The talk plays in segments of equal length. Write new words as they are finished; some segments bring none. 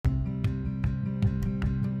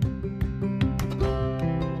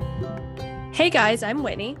Hey guys, I'm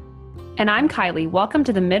Whitney. And I'm Kylie. Welcome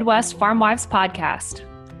to the Midwest Farm Wives Podcast.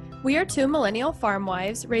 We are two millennial farm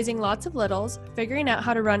wives raising lots of littles, figuring out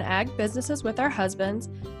how to run ag businesses with our husbands,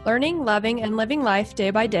 learning, loving, and living life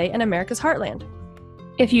day by day in America's heartland.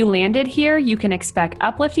 If you landed here, you can expect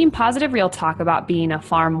uplifting, positive real talk about being a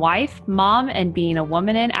farm wife, mom, and being a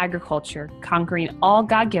woman in agriculture, conquering all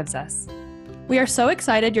God gives us. We are so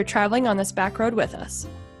excited you're traveling on this back road with us.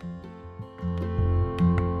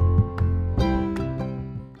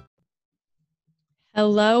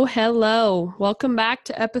 Hello. Welcome back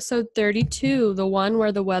to episode 32, the one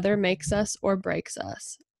where the weather makes us or breaks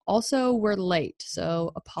us. Also, we're late,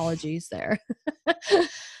 so apologies there. The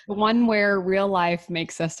one where real life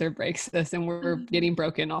makes us or breaks us, and we're getting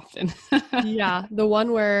broken often. Yeah, the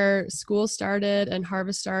one where school started and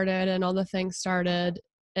harvest started and all the things started,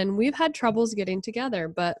 and we've had troubles getting together,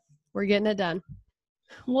 but we're getting it done.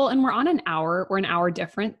 Well, and we're an hour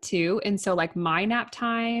different too. And so like my nap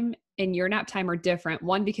time and your nap time are different.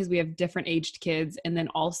 One, because we have different aged kids. And then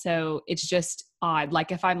also it's just odd.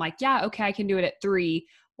 Like if I'm like, yeah, okay, I can do it at 3.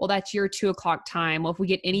 Well, that's your 2:00 time. Well, if we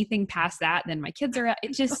get anything past that, then my kids are at,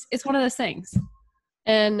 it's one of those things.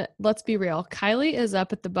 And let's be real. Kylie is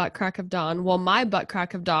up at the butt crack of dawn. Well, my butt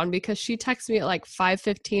crack of dawn, because she texts me at like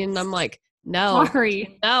 5:15 and I'm like, no,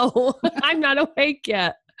 I'm not awake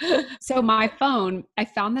yet. So my phone, I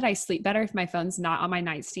found that I sleep better if my phone's not on my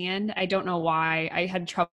nightstand. I don't know why. I had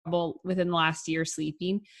trouble within the last year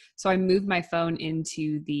sleeping. So I moved my phone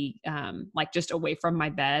into the, like just away from my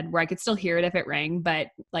bed where I could still hear it if it rang. But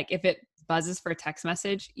like if it buzzes for a text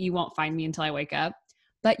message, you won't find me until I wake up.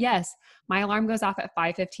 But yes, my alarm goes off at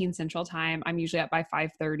 5:15 Central Time. I'm usually up by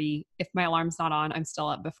 5:30. If my alarm's not on, I'm still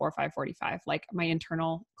up before 5:45. Like my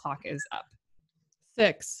internal clock is up.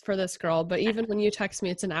 6 for this girl, but even when you text me,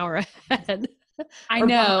 it's an hour ahead. I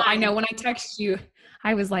know. When I text you,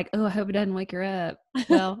 I was like, oh, I hope it doesn't wake her up.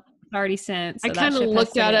 Well, it's already sent. So I kind of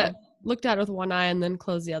looked at it with one eye and then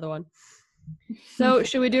closed the other one. So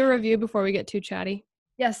should we do a review before we get too chatty?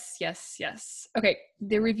 Yes. Okay.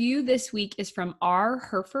 The review this week is from R.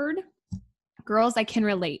 Hereford. Girls, I can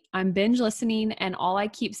relate. I'm binge listening and all I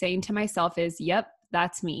keep saying to myself is, yep,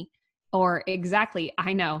 that's me. Or exactly,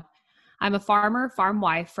 I know. I'm a farm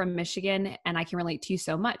wife from Michigan, and I can relate to you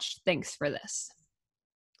so much. Thanks for this.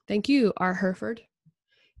 Thank you, R. Hereford.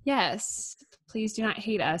 Yes. Please do not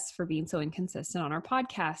hate us for being so inconsistent on our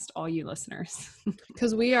podcast, all you listeners.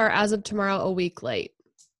 Because we are, as of tomorrow, a week late.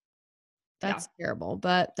 That's terrible,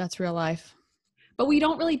 but that's real life. But we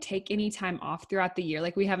don't really take any time off throughout the year.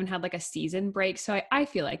 Like we haven't had like a season break. So I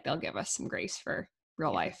feel like they'll give us some grace for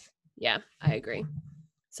real life. Yeah, I agree.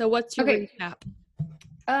 So what's your recap?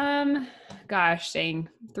 Saying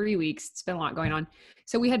 3 weeks. It's been a lot going on.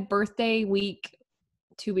 So we had birthday week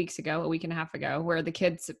 2 weeks ago, a week and a half ago, where the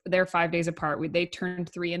kids, they're 5 days apart. They turned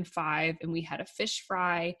 3 and 5 and we had a fish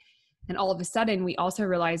fry. And all of a sudden we also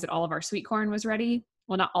realized that all of our sweet corn was ready.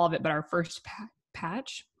 Well, not all of it, but our first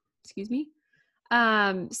patch,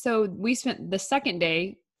 So we spent the second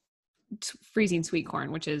day freezing sweet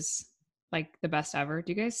corn, which is like the best ever.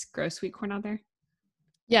 Do you guys grow sweet corn out there?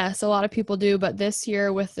 Yes, a lot of people do, but this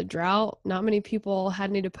year with the drought, not many people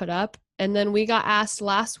had any to put up. And then we got asked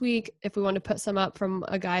last week if we wanted to put some up from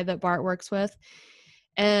a guy that Bart works with,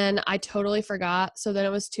 and I totally forgot. So then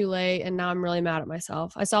it was too late, and now I'm really mad at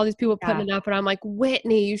myself. I saw these people putting it up, and I'm like,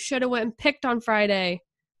 Whitney, you should have went and picked on Friday.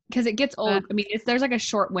 Because it gets old. I mean, there's like a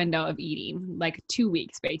short window of eating, like 2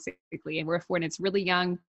 weeks basically, and when it's really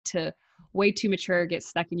young to way too mature, get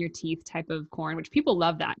stuck in your teeth type of corn, which people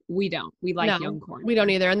love that. We don't. We like young corn. We don't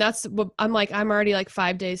either. And that's what I'm like, I'm already like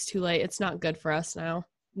 5 days too late. It's not good for us now.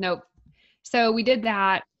 Nope. So we did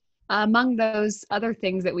that. Among those other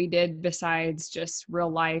things that we did besides just real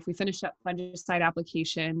life, we finished up fungicide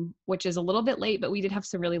application, which is a little bit late, but we did have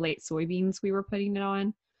some really late soybeans we were putting it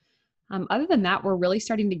on. Other than that, we're really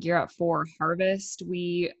starting to gear up for harvest.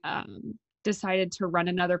 We decided to run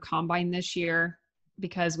another combine this year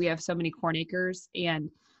because we have so many corn acres and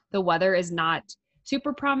the weather is not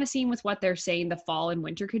super promising with what they're saying the fall and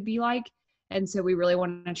winter could be like. And so we really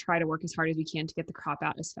want to try to work as hard as we can to get the crop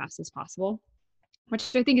out as fast as possible,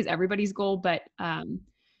 which I think is everybody's goal. But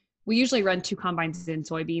we usually run 2 combines in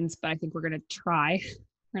soybeans, but I think we're going to try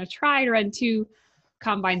to run 2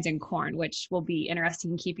 combines in corn, which will be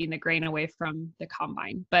interesting, keeping the grain away from the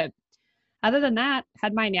combine. But other than that,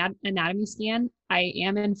 had my anatomy scan. I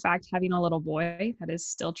am in fact having a little boy. That is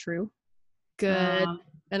still true. Good.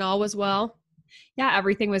 And all was well? Yeah,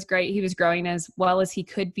 everything was great. He was growing as well as he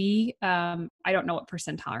could be. I don't know what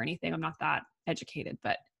percentile or anything. I'm not that educated,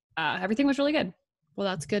 but everything was really good. Well,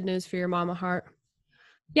 that's good news for your mama heart.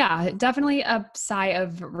 Yeah, definitely a sigh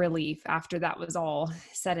of relief after that was all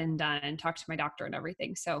said and done. Talked to my doctor and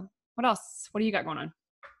everything. So, what else? What do you got going on?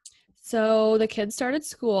 So the kids started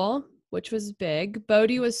school, which was big.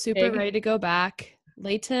 Bodie was super Big. ready to go back.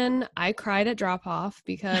 Layton, I cried at drop off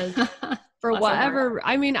because for Bless her heart. whatever,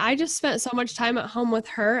 I mean, I just spent so much time at home with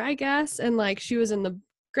her, I guess. And like she was in the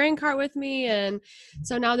grain cart with me. And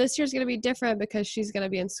so now this year's going to be different because she's going to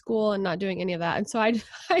be in school and not doing any of that. And so I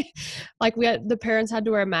like the parents had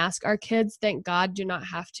to wear a mask. Our kids, thank God, do not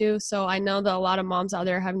have to. So I know that a lot of moms out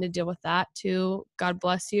there are having to deal with that too. God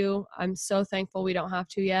bless you. I'm so thankful we don't have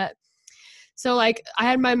to yet. So like I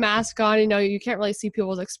had my mask on, you can't really see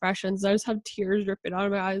people's expressions. I just have tears dripping out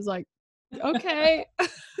of my eyes like, okay,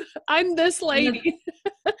 I'm this lady.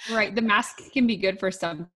 Right. The mask can be good for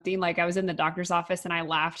something. Like I was in the doctor's office and I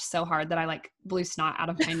laughed so hard that I like blew snot out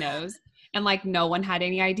of my nose. And like no one had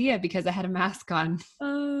any idea because I had a mask on.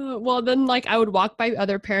 Well, then like I would walk by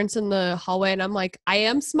other parents in the hallway and I'm like, I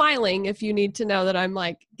am smiling if you need to know that I'm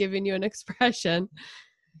like giving you an expression.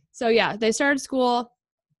 So yeah, they started school.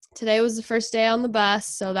 Today was the first day on the bus.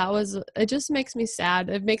 So it just makes me sad.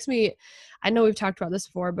 I know we've talked about this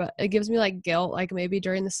before, but it gives me like guilt. Like maybe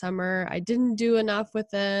during the summer I didn't do enough with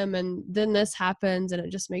them. And then this happens and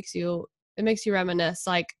it makes you reminisce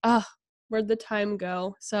like, oh, where'd the time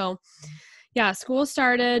go? So yeah, school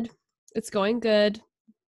started. It's going good.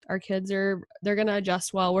 Our kids they're going to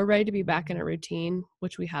adjust well. We're ready to be back in a routine,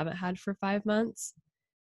 which we haven't had for 5 months.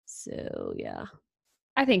 So yeah.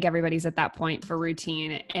 I think everybody's at that point for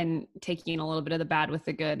routine and taking a little bit of the bad with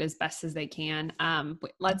the good as best as they can.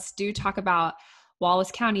 Let's talk about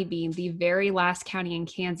Wallace County being the very last county in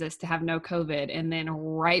Kansas to have no COVID. And then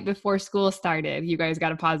right before school started, you guys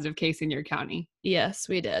got a positive case in your county. Yes,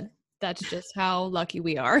 we did. That's just how lucky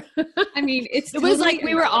we are. I mean, it was like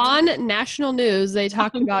we were on national news. They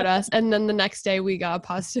talked about us. And then the next day we got a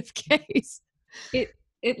positive case.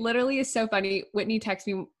 It literally is so funny. Whitney texted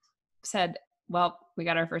me, said, well, we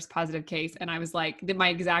got our first positive case. And I was like, my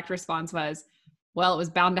exact response was, well, it was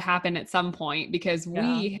bound to happen at some point because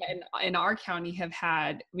we in our county have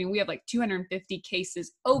had, we have like 250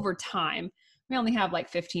 cases over time. We only have like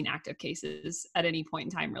 15 active cases at any point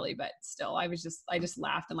in time, really. But still, I just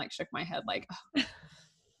laughed and like shook my head like, oh.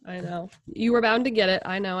 I know. You were bound to get it.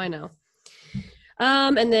 I know.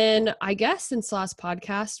 And then I guess since last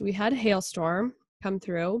podcast, we had a hailstorm come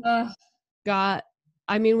through.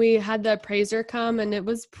 We had the appraiser come and it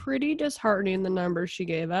was pretty disheartening, the numbers she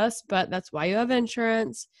gave us, but that's why you have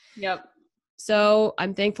insurance. Yep. So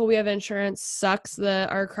I'm thankful we have insurance. Sucks that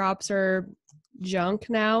our crops are junk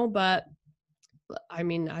now, but I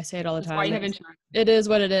mean, I say it all the time. Why you have insurance. It is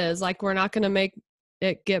what it is. Like, we're not going to make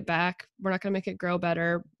it get back. We're not going to make it grow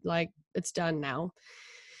better. Like, it's done now.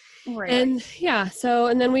 Right. And yeah,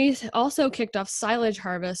 and then we also kicked off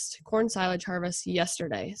corn silage harvest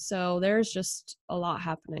yesterday. So there's just a lot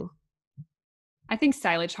happening. I think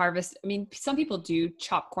silage harvest, I mean, some people do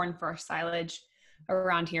chop corn for silage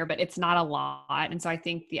around here, but it's not a lot. And so I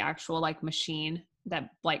think the actual like machine that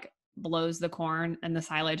like blows the corn and the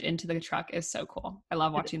silage into the truck is so cool. I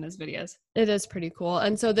love watching those videos. It is pretty cool.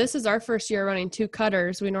 And so this is our first year running 2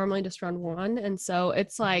 cutters. We normally just run 1. And so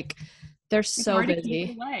it's like, they're so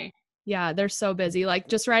busy. Yeah, they're so busy. Like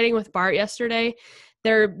just riding with Bart yesterday,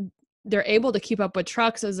 they're able to keep up with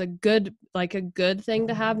trucks is a good thing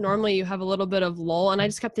to have. Normally you have a little bit of lull. And I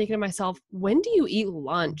just kept thinking to myself, when do you eat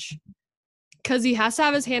lunch? Because he has to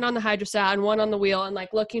have his hand on the hydrostat and one on the wheel and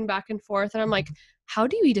like looking back and forth. And I'm like, how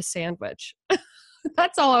do you eat a sandwich?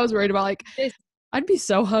 That's all I was worried about. Like, I'd be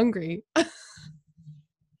so hungry.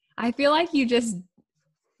 I feel like you just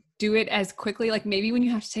do it as quickly, like maybe when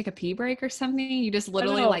you have to take a pee break or something, you just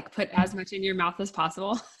literally like put as much in your mouth as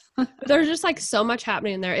possible. There's just like so much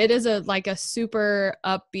happening in there. It is a super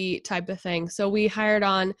upbeat type of thing. So we hired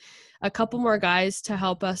on a couple more guys to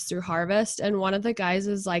help us through harvest. And one of the guys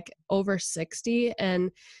is like over 60.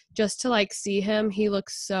 And just to like see him, he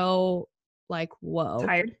looks so like, whoa.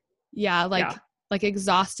 Tired. Yeah. Like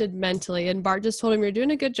exhausted mentally. And Bart just told him, you're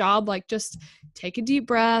doing a good job. Like just take a deep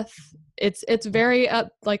breath. It's very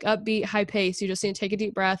upbeat, high pace. You just need to take a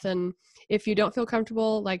deep breath. And if you don't feel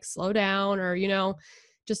comfortable, like slow down or,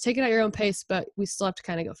 just take it at your own pace, but we still have to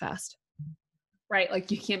kind of go fast. Right.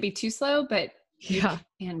 Like you can't be too slow, but you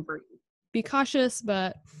can breathe. Be cautious,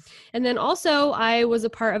 and then also I was a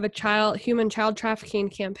part of a human child trafficking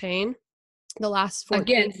campaign the last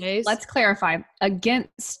 14 days. Let's clarify,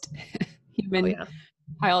 against human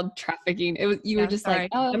child trafficking. You were just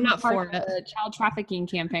like, oh, I'm not for it. The child trafficking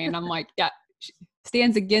campaign. I'm like, yeah,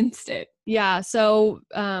 stands against it. Yeah. So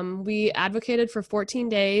we advocated for 14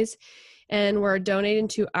 days. and we're donating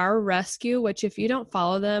to Our Rescue, which if you don't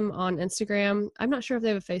follow them on Instagram, I'm not sure if they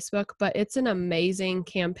have a Facebook, but it's an amazing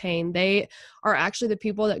campaign. They are actually the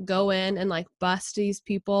people that go in and like bust these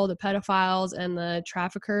people, the pedophiles and the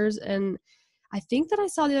traffickers. And I think that I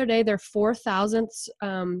saw the other day their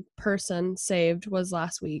 4,000th person saved was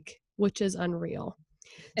last week, which is unreal.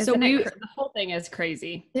 Isn't it the whole thing is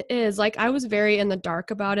crazy. It is. Like, I was very in the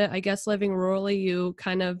dark about it. I guess living rurally, you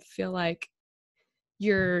kind of feel like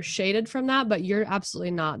you're shaded from that, but you're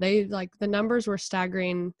absolutely not. They like the numbers were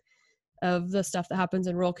staggering of the stuff that happens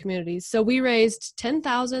in rural communities. So we raised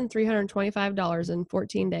 $10,325 in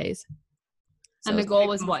 14 days. So and the goal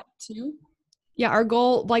was what, 2? Yeah, our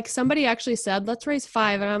goal, like somebody actually said, let's raise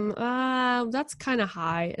 5. And I'm, that's kind of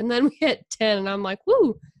high. And then we hit 10 and I'm like,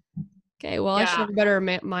 woo. Okay, well, I should have a better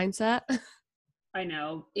mindset. I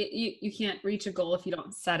know you can't reach a goal if you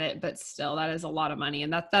don't set it, but still that is a lot of money.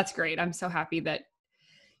 And that's great. I'm so happy that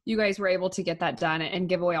you guys were able to get that done and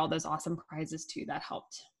give away all those awesome prizes too. That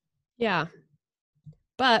helped. Yeah.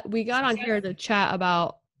 But we got on here to chat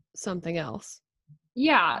about something else.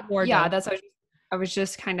 Yeah. Yeah. That's what I was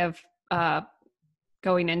just kind of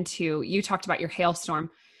going into. You talked about your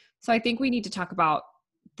hailstorm. So I think we need to talk about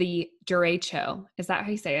the derecho. Is that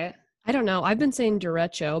how you say it? I don't know. I've been saying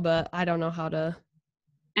derecho, but I don't know how to.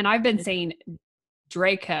 And I've been saying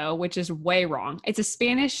Draco, which is way wrong. It's a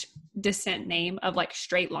Spanish descent name of like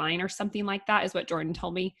straight line or something like that is what Jordan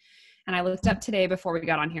told me. And I looked up today before we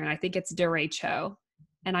got on here and I think it's derecho.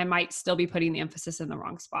 And I might still be putting the emphasis in the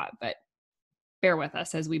wrong spot, but bear with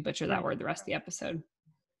us as we butcher that word the rest of the episode.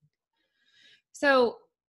 So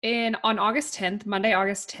on August 10th, Monday,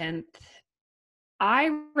 August 10th, I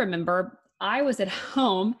remember I was at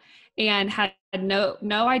home and had no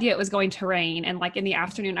idea it was going to rain. And like in the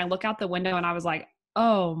afternoon, I look out the window and I was like,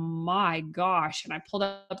 oh my gosh. And I pulled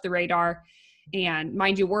up the radar, and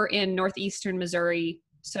mind you, we're in northeastern Missouri.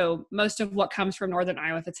 So most of what comes from northern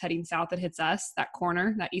Iowa, if it's heading south, it hits us, that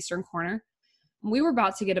corner, that eastern corner. We were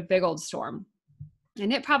about to get a big old storm,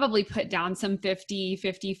 and it probably put down some 50,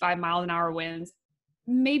 55 mile an hour winds,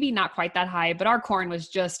 maybe not quite that high, but our corn was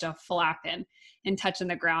just a flapping and touching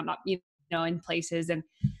the ground, in places. And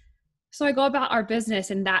so I go about our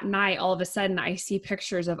business, and that night, all of a sudden, I see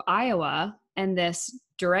pictures of Iowa, and this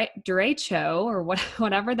derecho, or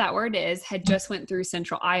whatever that word is, had just went through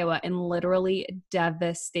central Iowa and literally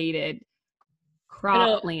devastated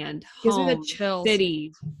cropland, homes,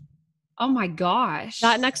 cities. Oh my gosh.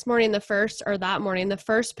 That morning, the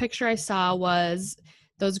first picture I saw was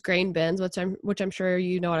those grain bins, which I'm sure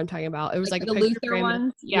you know what I'm talking about. It was like the Luther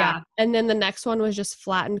ones. Yeah. And then the next one was just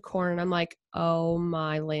flattened corn. I'm like, oh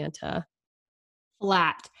my Lanta.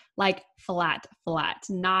 Flat,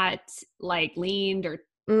 not like leaned or,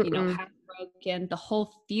 half broken. The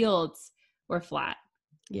whole fields were flat.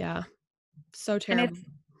 Yeah. So terrible. And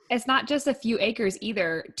it's not just a few acres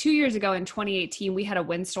either. 2 years ago in 2018, we had a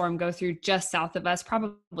windstorm go through just south of us,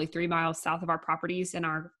 probably 3 miles south of our properties in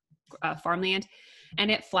our farmland.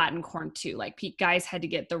 And it flattened corn too. Like guys had to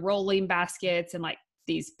get the rolling baskets and like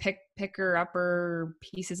these picker upper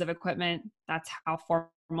pieces of equipment. That's how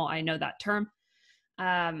formal I know that term.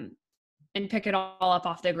 And pick it all up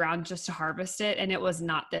off the ground just to harvest it. And it was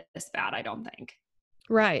not this bad, I don't think.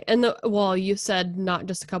 Right. And you said not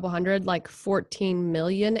just a couple hundred, like 14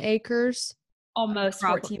 million acres. Almost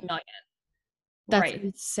 14 million. That's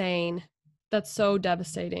insane. That's so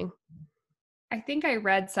devastating. I think I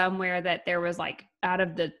read somewhere that there was like out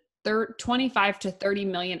of the 25 to 30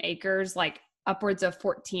 million acres, like upwards of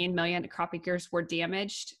 14 million crop acres were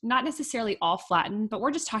damaged. Not necessarily all flattened, but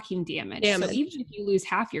we're just talking damage. So even if you lose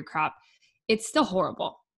half your crop, it's still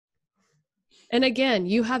horrible. And again,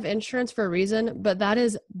 you have insurance for a reason, but that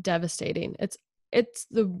is devastating. It's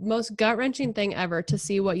the most gut-wrenching thing ever to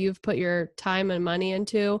see what you've put your time and money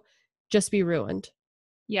into just be ruined.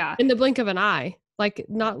 Yeah. In the blink of an eye. Like,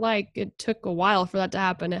 not like it took a while for that to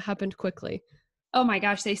happen. It happened quickly. Oh my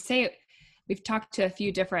gosh. They say, we've talked to a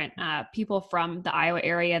few different people from the Iowa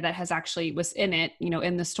area that was in it,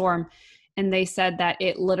 in the storm. And they said that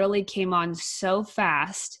it literally came on so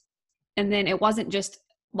fast. And then it wasn't just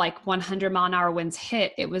like 100 mile an hour winds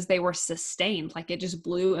hit. They were sustained. Like it just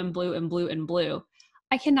blew and blew and blew and blew.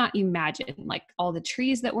 I cannot imagine like all the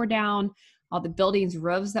trees that were down, all the buildings,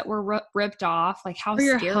 roofs that were ripped off. Like how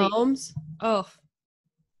scary. Your homes. Oh,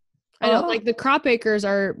 I know, like the crop acres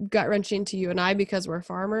are gut wrenching to you and I because we're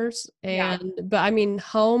farmers. But I mean,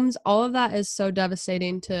 homes, all of that is so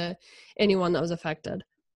devastating to anyone that was affected.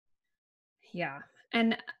 Yeah.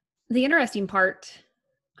 And the interesting part,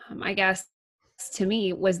 I guess, to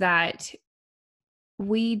me was that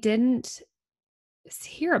we didn't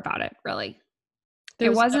hear about it really.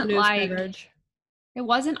 There It was no wasn't news like, coverage. it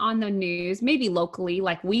wasn't on the news, maybe locally,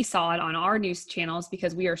 like we saw it on our news channels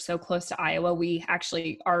because we are so close to Iowa. We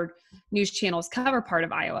actually, our news channels cover part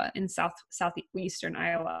of Iowa in southeastern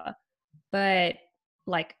Iowa. But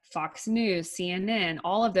like Fox News, CNN,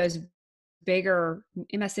 all of those bigger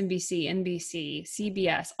MSNBC, NBC,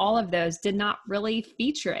 CBS, all of those did not really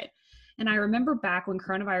feature it. And I remember back when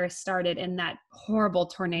coronavirus started and that horrible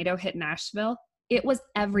tornado hit Nashville, it was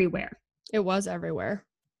everywhere. It was everywhere.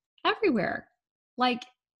 Everywhere. Like,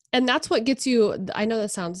 and that's what gets you, I know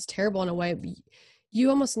that sounds terrible in a way, but you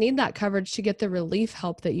almost need that coverage to get the relief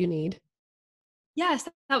help that you need. yes,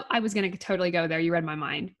 I was going to totally go there. You read my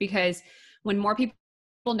mind, because when more people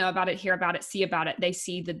know about it, hear about it, see about it, they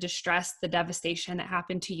see the distress, the devastation that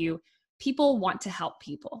happened to you. People want to help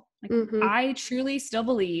people. Like, I truly still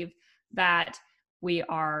believe that we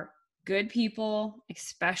are good people,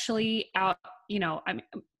 especially out, you know, I mean,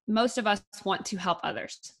 most of us want to help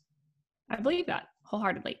others. I believe that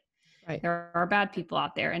wholeheartedly. Right. There are bad people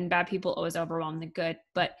out there, and bad people always overwhelm the good,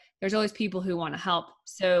 but there's always people who want to help.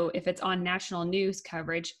 So if it's on national news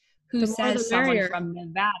coverage, who says someone from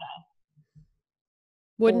Nevada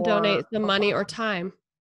wouldn't donate the money or time?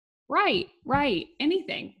 Right.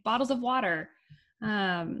 Anything, bottles of water.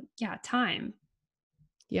 Yeah, time.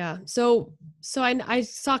 Yeah. So I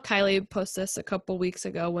saw Kylie post this a couple weeks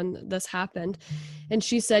ago when this happened, and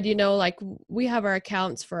she said, you know, like, we have our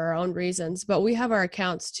accounts for our own reasons, but we have our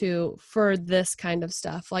accounts too for this kind of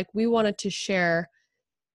stuff. Like, we wanted to share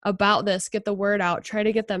about this, get the word out, try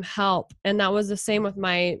to get them help. And that was the same with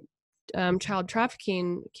my child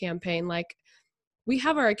trafficking campaign. Like, we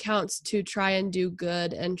have our accounts to try and do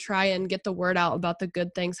good and try and get the word out about the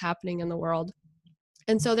good things happening in the world.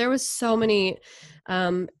 And so there was so many,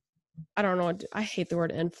 I don't know, I hate the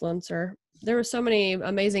word influencer. There were so many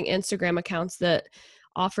amazing Instagram accounts that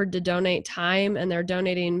offered to donate time, and they're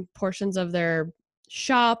donating portions of their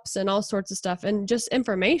shops and all sorts of stuff and just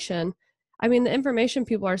information. I mean, the information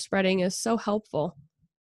people are spreading is so helpful.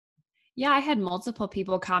 Yeah, I had multiple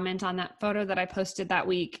people comment on that photo that I posted that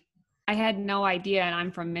week. I had no idea, and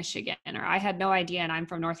I'm from Michigan, or I had no idea, and I'm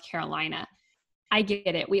from North Carolina. I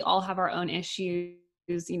get it. We all have our own issues.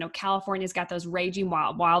 You know, California's got those raging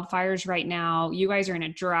wildfires right now. You guys are in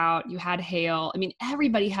a drought. You had hail. I mean,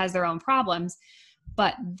 everybody has their own problems,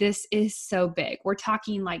 but this is so big. We're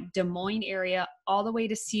talking like Des Moines area all the way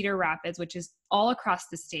to Cedar Rapids, which is all across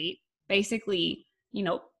the state, basically, you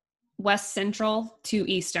know, west central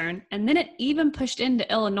to eastern. And then it even pushed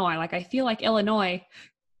into Illinois. Like, I feel like Illinois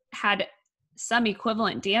had some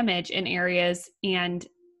equivalent damage in areas, and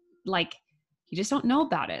like, you just don't know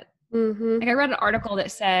about it. Like, I read an article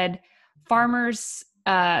that said farmers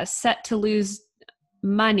set to lose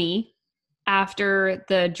money after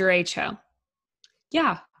the derecho.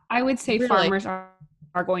 Yeah, I would say farmers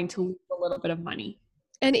are going to lose a little bit of money.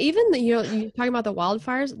 And even you're talking about the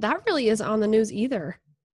wildfires, that really isn't on the news either.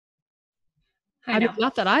 I mean,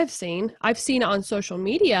 not that I've seen. I've seen it on social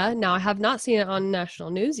media. Now, I have not seen it on national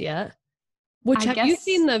news yet. Have you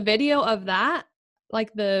seen the video of that?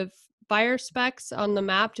 Like the fire specks on the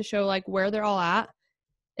map to show like where they're all at?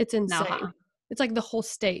 It's insane. No. It's like the whole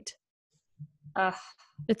state.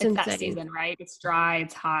 It's insane. That season, right? It's dry,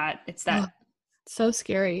 it's hot. It's that. So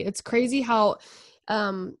scary. It's crazy how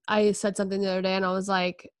I said something the other day, and I was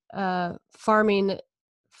like, farming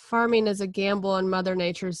is a gamble and Mother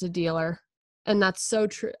Nature's a dealer. And that's so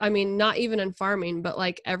true. I mean, not even in farming, but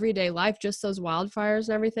like everyday life, just those wildfires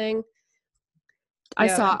and everything.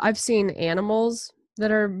 Yeah. I've seen animals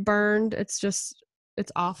that are burned. It's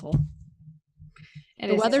awful.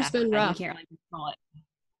 The weather's been rough. You can't really control it.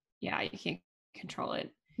 Yeah, you can't control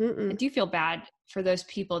it. I do feel bad for those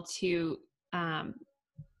people too. I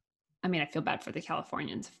mean, I feel bad for the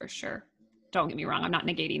Californians for sure. Don't get me wrong. I'm not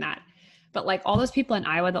negating that. But like all those people in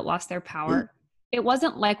Iowa that lost their power, it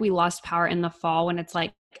wasn't like we lost power in the fall when it's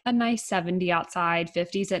like a nice 70 outside,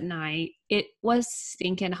 50s at night. It was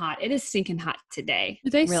stinking hot. It is stinking hot today.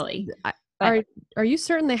 Really. Are you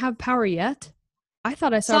certain they have power yet? I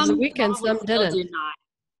thought I saw the weekend some didn't. Do not.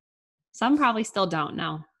 Some probably still don't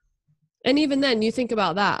know. And even then, you think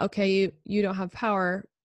about that. Okay, you don't have power.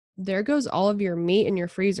 There goes all of your meat in your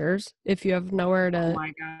freezers if you have nowhere to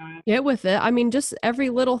get with it. I mean, just every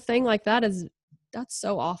little thing like that that's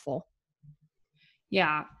so awful.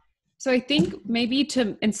 Yeah. So I think maybe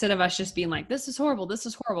instead of us just being like, this is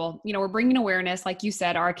horrible, you know, we're bringing awareness. Like you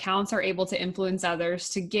said, our accounts are able to influence others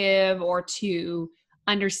to give or to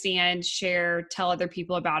understand, share, tell other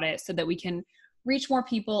people about it so that we can reach more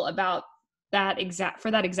people about for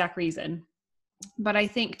that exact reason. But I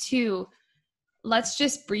think too, let's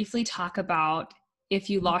just briefly talk about if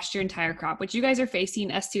you lost your entire crop, which you guys are facing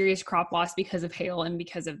a serious crop loss because of hail and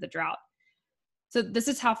because of the drought. So this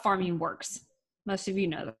is how farming works. Most of you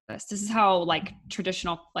know this. This is how like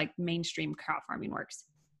traditional, like mainstream crop farming works.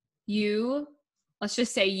 Let's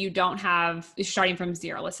just say you don't have, you're starting from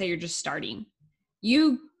zero. Let's say you're just starting.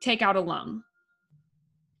 You take out a loan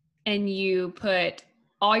and you put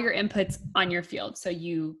all your inputs on your field. So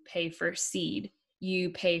you pay for seed,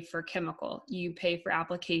 you pay for chemical, you pay for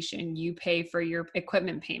application, you pay for your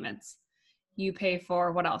equipment payments, you pay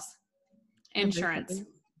for what else? Insurance.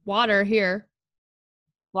 Water here.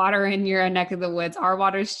 Water in your neck of the woods. Our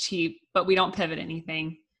water's cheap, but we don't pivot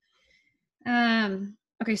anything.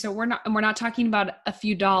 Okay, so we're not talking about a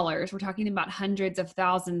few dollars. We're talking about hundreds of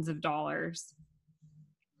thousands of dollars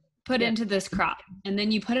put into this crop. And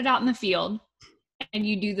then you put it out in the field and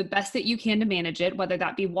you do the best that you can to manage it, whether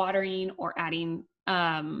that be watering or adding,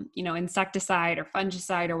 insecticide or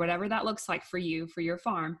fungicide or whatever that looks like for you, for your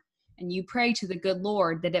farm. And you pray to the good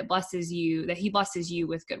Lord that he blesses you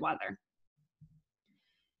with good weather.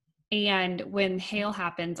 And when hail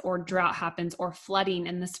happens or drought happens or flooding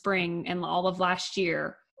in the spring and all of last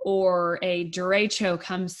year, or a derecho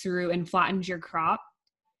comes through and flattens your crop,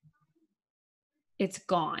 it's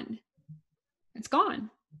gone. It's gone.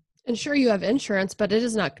 And sure, you have insurance, but it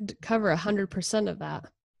does not cover 100% of that.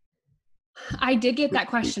 I did get that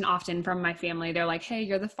question often from my family. They're like, hey,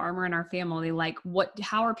 you're the farmer in our family. Like,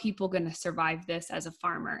 how are people going to survive this as a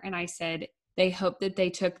farmer? And I said, they hope that they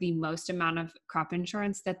took the most amount of crop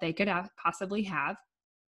insurance that they could possibly have.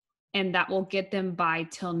 And that will get them by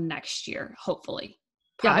till next year, hopefully.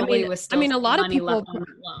 Probably with still a lot of money people, left on that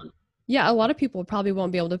loan. Yeah, a lot of people probably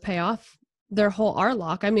won't be able to pay off their whole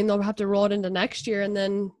RLOC. I mean, they'll have to roll it into next year, and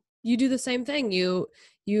then you do the same thing. You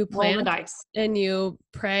plant roll the dice and you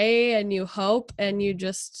pray and you hope and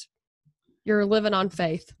you're living on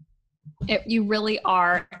faith. You really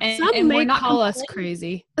are. And, some may call us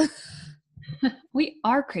crazy. We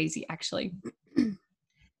are crazy, actually.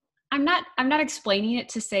 I'm not explaining it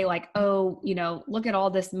to say like, oh, look at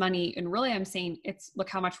all this money. And really I'm saying look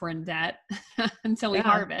how much we're in debt until we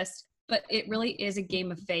harvest. But it really is a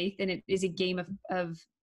game of faith, and it is a game of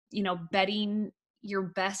betting your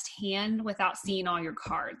best hand without seeing all your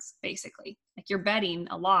cards, basically. Like you're betting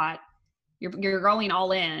a lot. You're going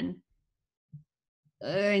all in.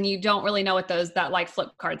 And you don't really know what that like flip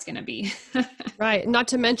card's going to be. Right. Not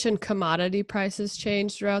to mention commodity prices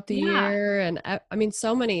change throughout the year. And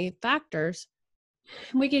so many factors.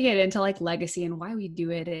 We could get into like legacy and why we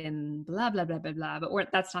do it and blah, blah, blah, blah, blah. But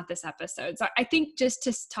that's not this episode. So I think just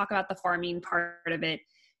to talk about the farming part of it,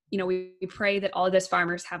 we pray that all of those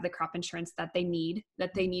farmers have the crop insurance that they need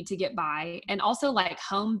to get by. And also like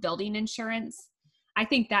home building insurance. I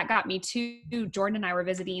think that got me too. Jordan and I were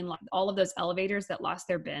visiting all of those elevators that lost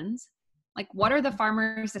their bins. Like, what are the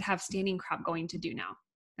farmers that have standing crop going to do now?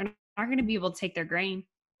 They're not going to be able to take their grain.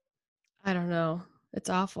 I don't know. It's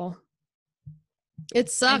awful. It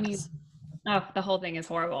sucks. The whole thing is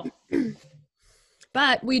horrible.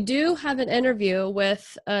 But we do have an interview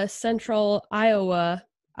with a central Iowan.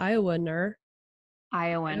 Iowaner.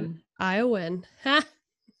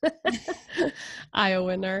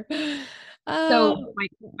 So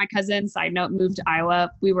my cousin, side note, moved to Iowa.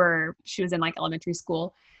 She was in like elementary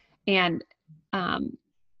school, and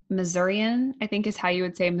Missourian, I think is how you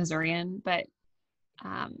would say Missourian, but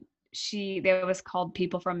they was called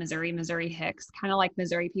people from Missouri Hicks, kind of like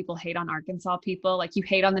Missouri people hate on Arkansas people, like you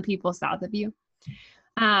hate on the people south of you.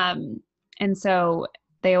 And so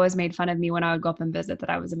they always made fun of me when I would go up and visit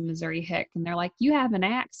that I was a Missouri Hick, and they're like, you have an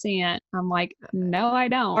accent. I'm like, no, I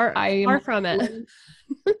don't. I'm far from it.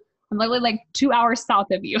 I'm literally like 2 hours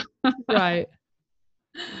south of you. Right.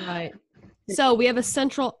 So we have a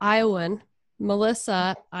central Iowan,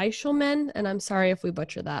 Melissa Eichelman, and I'm sorry if we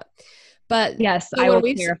butcher that. But yes, I will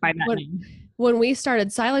clarify that name. When we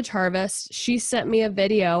started silage harvest, she sent me a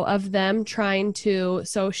video of them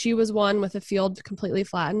so she was one with a field completely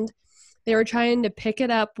flattened. They were trying to pick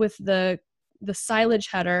it up with the silage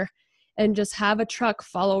header and just have a truck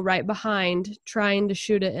follow right behind trying to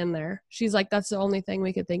shoot it in there. She's like, that's the only thing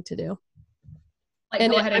we could think to do. Like,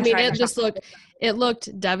 and it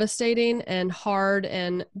looked devastating and hard,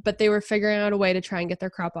 but they were figuring out a way to try and get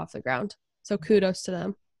their crop off the ground. So kudos to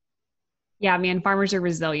them. Yeah, man, farmers are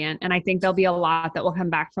resilient. And I think there'll be a lot that will come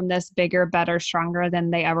back from this bigger, better, stronger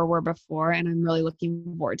than they ever were before. And I'm really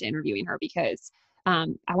looking forward to interviewing her because I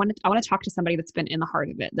want to talk to somebody that's been in the heart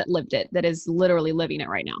of it, that lived it, that is literally living it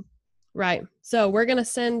right now. Right. So we're going to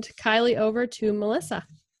send Kylie over to Melissa.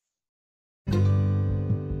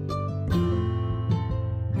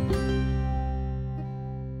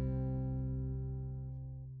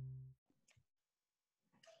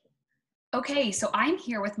 Okay, so I'm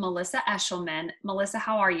here with Melissa Eshelman. Melissa,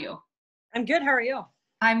 how are you? I'm good. How are you?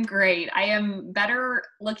 I'm great. I am better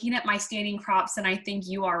looking at my standing crops than I think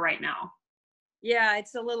you are right now. Yeah,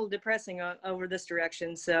 it's a little depressing over this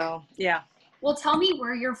direction. So, yeah. Well, tell me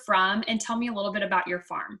where you're from and tell me a little bit about your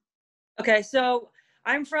farm. Okay, so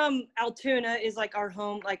I'm from Altoona is like our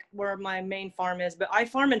home, like where my main farm is, but I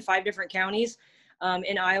farm in 5 different counties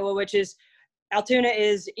in Iowa, which is Altoona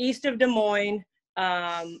is east of Des Moines,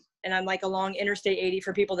 and I'm like along Interstate 80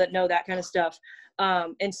 for people that know that kind of stuff.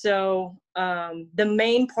 And so the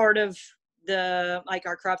main part of the like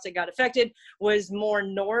our crops that got affected was more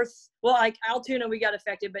north. Well, like Altoona, we got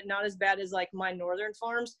affected, but not as bad as like my northern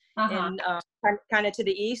farms Uh-huh. and kind of to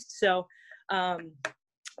the east. So um,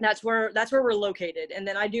 that's where we're located. And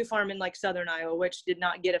then I do farm in like southern Iowa, which did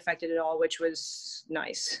not get affected at all, which was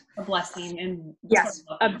nice. A blessing and Yes,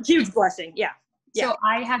 a huge blessing. Yeah. Yeah. So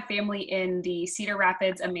I have family in the Cedar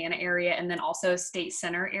Rapids, Amana area, and then also State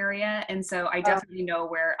Center area. And so I definitely know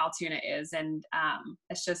where Altoona is. And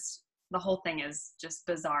it's just, the whole thing is just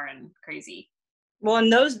bizarre and crazy. Well,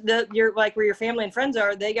 and you're like where your family and friends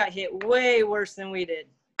are, they got hit way worse than we did.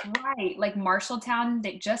 Right. Like Marshalltown,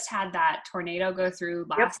 they just had that tornado go through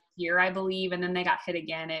last year, I believe, and then they got hit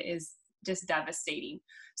again. It is just devastating.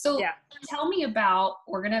 So tell me about,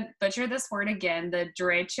 we're going to butcher this word again, the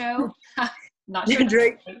derecho. Not sure.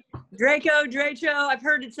 Draco. I've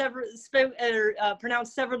heard it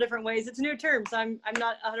pronounced several different ways. It's a new term, so I'm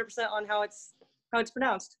not 100% on how it's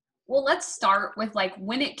pronounced. Well, let's start with like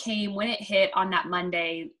when it hit on that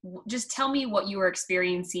Monday. Just tell me what you were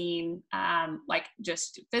experiencing, like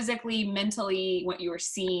just physically, mentally, what you were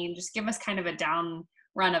seeing. Just give us kind of a down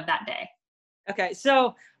run of that day. Okay,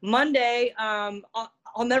 so Monday, I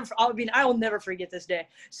will never forget this day.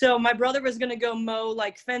 So my brother was going to go mow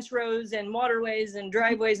like fence rows and waterways and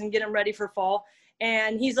driveways and get them ready for fall.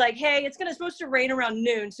 And he's like, hey, it's supposed to rain around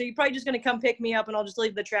noon. So you're probably just going to come pick me up and I'll just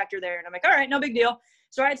leave the tractor there. And I'm like, all right, no big deal.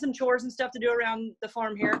 So I had some chores and stuff to do around the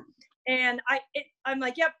farm here. And I'm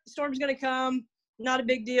like, yep, storm's going to come. Not a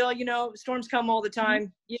big deal. You know, storms come all the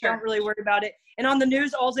time. You don't really worry about it. And on the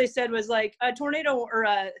news, all they said was like a tornado or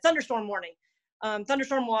a thunderstorm warning.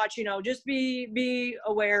 Thunderstorm watch, you know, just be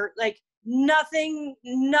aware, like nothing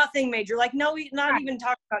major, like not even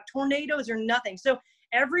talking about tornadoes or nothing. So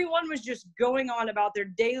everyone was just going on about their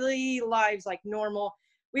daily lives like normal.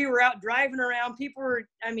 We were out driving around. People were,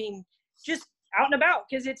 just out and about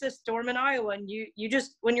because it's a storm in Iowa. And you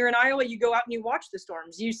just, when you're in Iowa, you go out and you watch the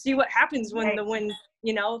storms. You see what happens when the wind,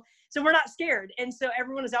 so we're not scared. And so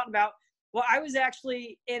everyone is out and about. Well, I was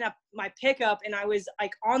actually in my pickup and I was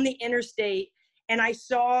like on the interstate. And I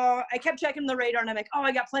kept checking the radar and I'm like, oh,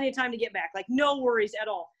 I got plenty of time to get back. Like no worries at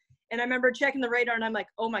all. And I remember checking the radar and I'm like,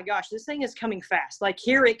 oh my gosh, this thing is coming fast. Like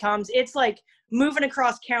here it comes. It's like moving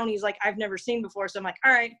across counties like I've never seen before. So I'm like,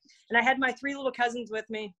 all right. And I had my 3 little cousins with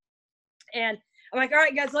me. And I'm like, all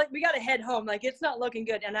right, guys, we got to head home. Like it's not looking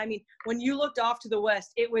good. And when you looked off to the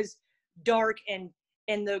west, it was dark and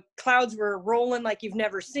the clouds were rolling like you've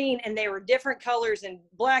never seen. And they were different colors and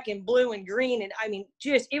black and blue and green. And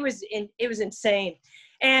it was insane.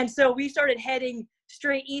 And so we started heading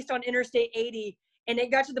straight east on Interstate 80. And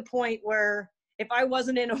it got to the point where if I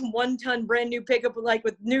wasn't in a 1-ton brand new pickup, like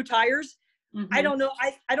with new tires, I don't know.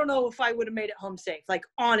 I don't know if I would have made it home safe. Like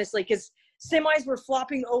honestly, because semis were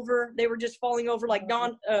flopping over. They were just falling over like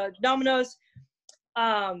dominoes.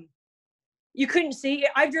 You couldn't see.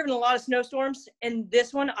 I've driven a lot of snowstorms, and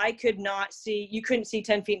this one I could not see. You couldn't see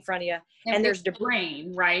 10 feet in front of you. And there's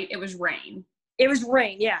rain, right? It was rain. It was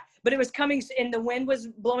rain, yeah. But it was coming, and the wind was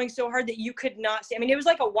blowing so hard that you could not see. It was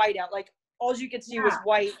like a whiteout. Like all you could see was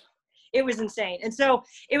white. It was insane. And so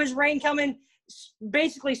it was rain coming,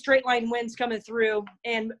 basically straight line winds coming through.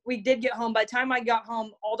 And we did get home. By the time I got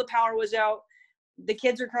home, all the power was out. The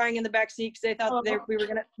kids were crying in the back seat because they thought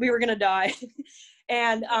we were gonna die.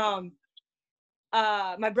 And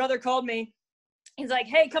my brother called me. He's like,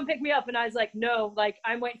 hey, come pick me up. And I was like, no, like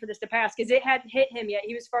I'm waiting for this to pass because it hadn't hit him yet.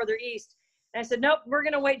 He was farther east. And I said, nope, we're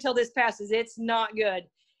going to wait till this passes. It's not good.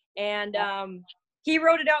 And he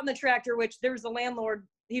wrote it out in the tractor, which there was a landlord.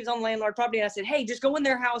 He was on landlord property. And I said, hey, just go in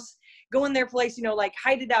their house, go in their place, like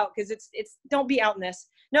hide it out because it's don't be out in this.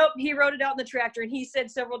 Nope, he wrote it out in the tractor. And he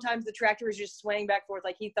said several times the tractor was just swaying back and forth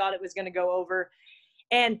like he thought it was going to go over.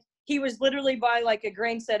 And he was literally by like a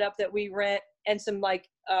grain setup that we rent and some like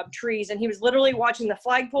trees. And he was literally watching the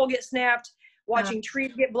flagpole get snapped, watching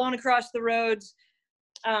trees get blown across the roads.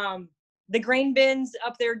 The grain bins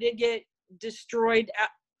up there did get destroyed.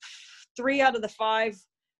 3 out of the 5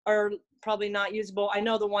 are probably not usable. I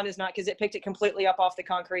know the one is not because it picked it completely up off the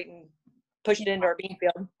concrete and pushed it into our bean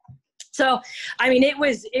field. So, I mean, it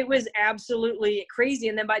was absolutely crazy.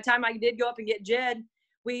 And then by the time I did go up and get Jed,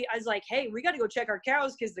 I was like, hey, we got to go check our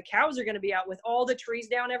cows because the cows are going to be out with all the trees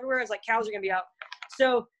down everywhere. I was like, cows are going to be out.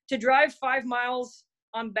 So to drive 5 miles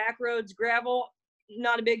on back roads, gravel,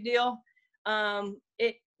 not a big deal.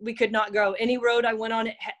 We could not go. Any road I went on,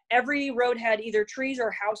 every road had either trees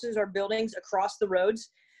or houses or buildings across the roads.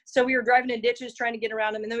 So we were driving in ditches trying to get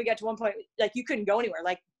around them. And then we got to one point, like you couldn't go anywhere.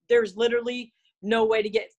 Like there's literally no way to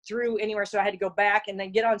get through anywhere. So I had to go back and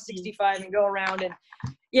then get on 65 and go around. And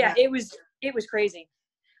yeah. it was crazy.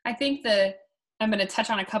 I think I'm going to touch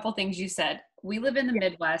on a couple things you said. We live in the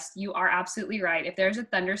Midwest. You are absolutely right. If there's a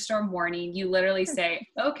thunderstorm warning, you literally say,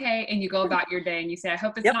 okay, and you go about your day and you say, I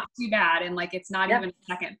hope it's not too bad. And like, it's not even a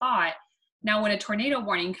second thought. Now, when a tornado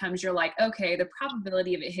warning comes, you're like, okay, the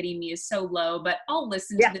probability of it hitting me is so low, but I'll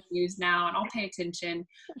listen to the news now and I'll pay attention.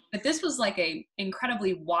 But this was like a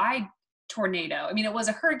incredibly wide tornado. I mean, it was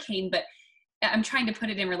a hurricane, but I'm trying to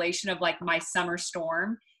put it in relation of like my summer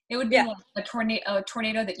storm. It would be like a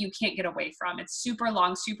tornado that you can't get away from. It's super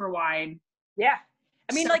long, super wide. Yeah.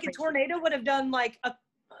 I mean, so like a tornado would have done like a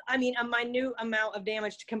minute amount of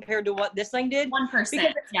damage compared to what this thing did.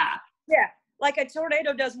 1%. Yeah. Like a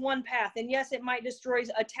tornado does one path, and yes, it might destroy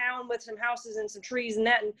a town with some houses and some trees and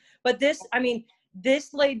that. But this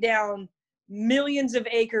laid down millions of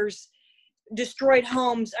acres, destroyed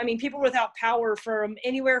homes. I mean, people without power from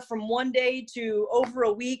anywhere from 1 day to over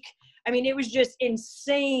a week. I mean, it was just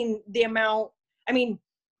insane the amount. I mean,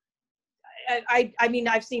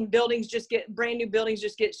 I've seen brand new buildings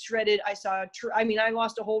just get shredded. I saw, I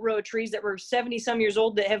lost a whole row of trees that were 70 some years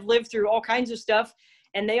old that have lived through all kinds of stuff,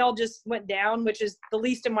 and they all just went down, which is the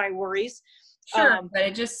least of my worries. Sure. But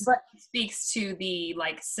it just speaks to the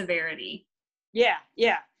like severity. Yeah.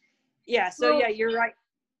 So yeah, you're right.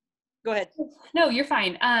 Go ahead. No, you're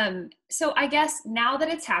fine. So I guess now that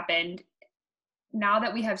it's happened, now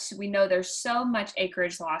that we know there's so much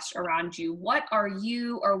acreage lost around you, what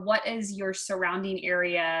is your surrounding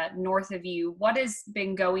area north of you? What has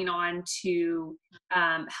been going on to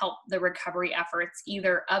help the recovery efforts,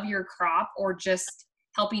 either of your crop or just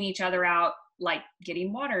helping each other out, like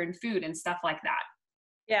getting water and food and stuff like that?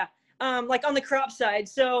 Yeah. Like on the crop side.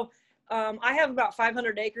 So I have about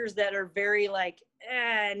 500 acres that are very like,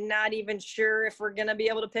 not even sure if we're going to be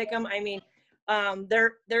able to pick them. I mean,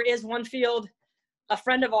 there is one field. A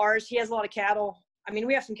friend of ours, he has a lot of cattle. I mean,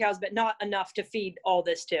 we have some cows, but not enough to feed all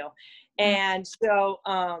this too. And so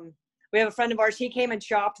we have a friend of ours, he came and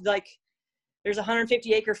chopped, like there's a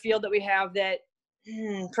 150 acre field that we have that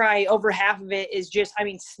probably over half of it is just,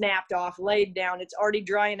 snapped off, laid down. It's already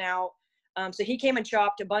drying out. So he came and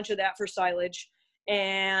chopped a bunch of that for silage.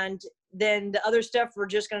 And then the other stuff, we're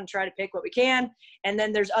just going to try to pick what we can. And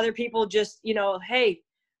then there's other people just, hey,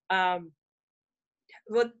 I've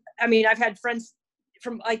had friends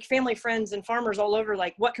from like family, friends and farmers all over,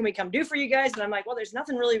 like, what can we come do for you guys? And I'm like, well, there's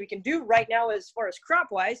nothing really we can do right now as far as crop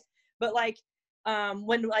wise, but like,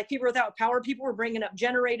 when like people without power, people were bringing up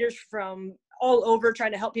generators from all over,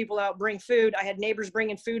 trying to help people out, bring food. I had neighbors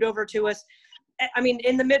bringing food over to us. I mean,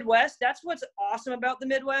 in the Midwest, that's what's awesome about the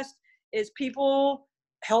Midwest is people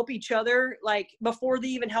help each other, like before they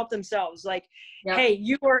even help themselves. Like, hey,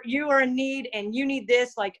 you are in need and you need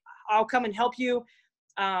this, like, I'll come and help you.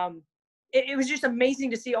 It was just amazing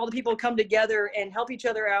to see all the people come together and help each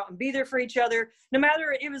other out and be there for each other. No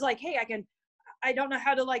matter, it was like, hey, I don't know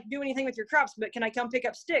how to like do anything with your crops, but can I come pick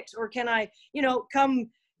up sticks, or can I, come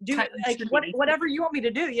do like whatever you want me to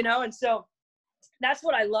do, And so that's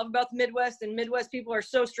what I love about the Midwest, and Midwest people are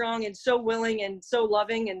so strong and so willing and so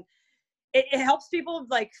loving, and it helps people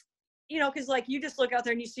like, cause like you just look out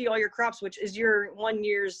there and you see all your crops, which is your 1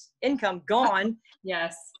 year's income gone.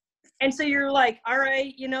 Yes. And so you're like, all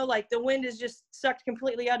right, like the wind is just sucked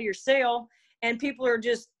completely out of your sail, and people are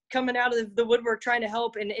just coming out of the woodwork trying to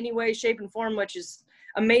help in any way, shape, and form, which is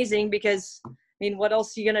amazing because, what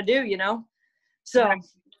else are you going to do, So.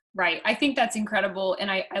 Right. I think that's incredible.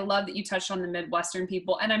 And I love that you touched on the Midwestern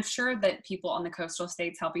people. And I'm sure that people on the coastal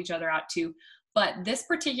states help each other out too. But this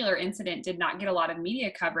particular incident did not get a lot of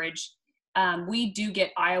media coverage. We do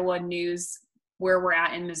get Iowa news where we're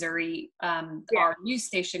at in Missouri. Our news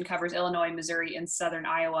station covers Illinois, Missouri, and Southern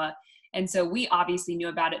Iowa. And so we obviously knew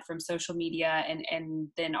about it from social media and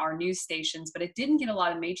then our news stations, but it didn't get a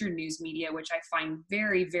lot of major news media, which I find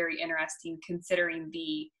very, very interesting considering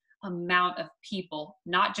the amount of people,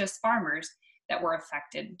 not just farmers, that were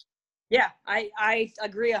affected. Yeah, I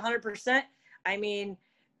agree 100%.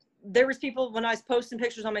 There was people when I was posting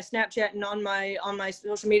pictures on my Snapchat and on my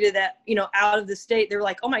social media that, out of the state, they were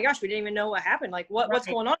like, oh my gosh, we didn't even know what happened. Like what's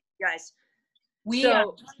going on, guys? We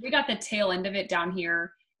got the tail end of it down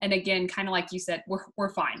here. And again, kind of like you said,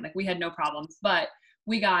 we're fine. Like we had no problems, but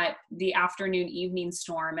we got the afternoon evening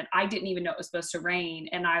storm and I didn't even know it was supposed to rain.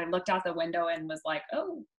 And I looked out the window and was like,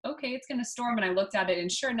 oh, okay, it's going to storm. And I looked at it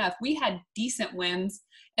and sure enough, we had decent winds,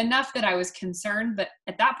 enough that I was concerned. But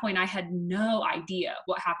at that point I had no idea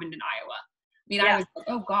what happened in Iowa. I mean, I was like,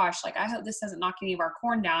 oh gosh, like I hope this doesn't knock any of our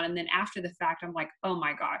corn down. And then after the fact, I'm like, oh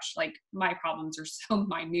my gosh, like my problems are so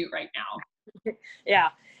minute right now. Yeah.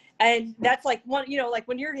 And that's like one, like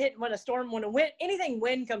when anything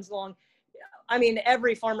wind comes along, I mean,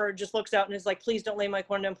 every farmer just looks out and is like, please don't lay my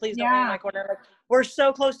corn down. Please don't lay my corn down. Like, we're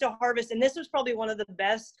so close to harvest. And this was probably one of the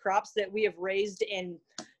best crops that we have raised in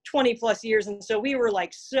 20 plus years. And so we were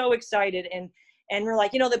like so excited and we're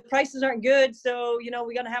like, the prices aren't good. So,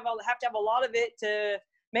 we're going to have to have a lot of it to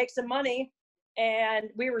make some money. And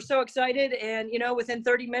we were so excited. And, within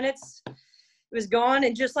 30 minutes it was gone.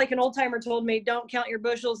 And just like an old timer told me, don't count your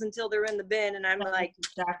bushels until they're in the bin. And I'm like,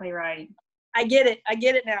 exactly right. I get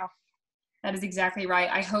it now. That is exactly right.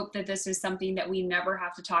 I hope that this is something that we never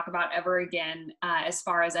have to talk about ever again. As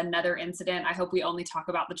far as another incident, I hope we only talk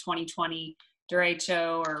about the 2020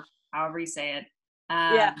 derecho or however you say it.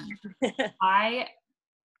 I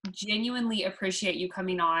genuinely appreciate you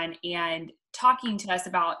coming on and talking to us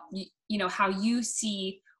about, how you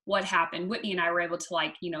see what happened. Whitney and I were able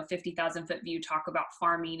to 50,000 foot view talk about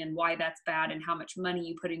farming and why that's bad and how much money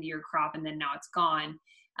you put into your crop and then now it's gone.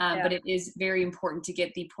 But it is very important to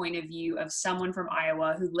get the point of view of someone from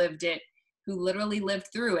Iowa who lived it, who literally lived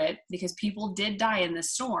through it, because people did die in the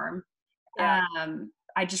storm. Yeah.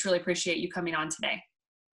 I just really appreciate you coming on today.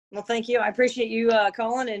 Well, thank you. I appreciate you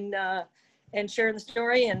calling and sharing the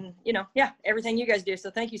story and, everything you guys do. So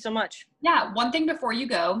thank you so much. Yeah. One thing before you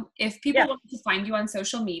go, if people want to find you on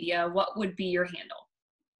social media, what would be your handle?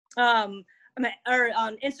 I'm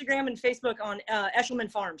on Instagram and Facebook on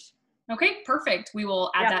Eshelman Farms. Okay, perfect. We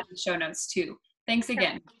will add that in the show notes too. Thanks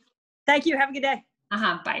again. Thank you. Have a good day.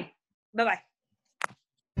 Bye. Bye-bye.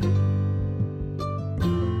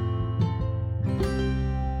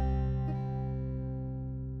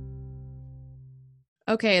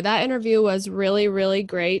 Okay, that interview was really, really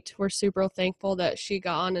great. We're super thankful that she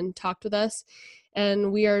got on and talked with us.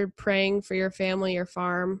 And we are praying for your family, your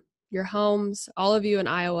farm, your homes, all of you in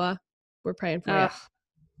Iowa. We're praying for you.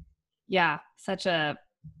 Yeah, such a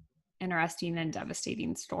interesting and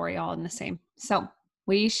devastating story all in the same. So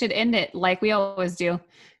we should end it like we always do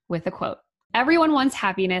with a quote. Everyone wants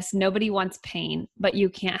happiness. Nobody wants pain, but you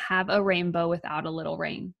can't have a rainbow without a little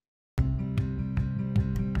rain.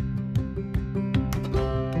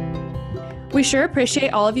 We sure appreciate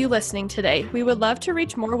all of you listening today. We would love to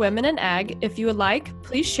reach more women in ag. If you would like,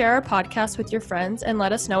 please share our podcast with your friends and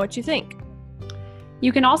let us know what you think.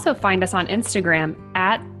 You can also find us on Instagram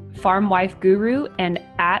at Farmwife Guru and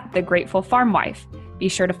at The Grateful Farmwife. Be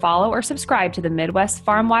sure to follow or subscribe to the Midwest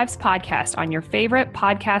Farmwives podcast on your favorite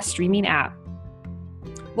podcast streaming app.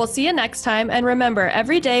 We'll see you next time. And remember,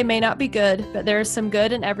 every day may not be good, but there is some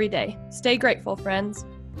good in every day. Stay grateful, friends.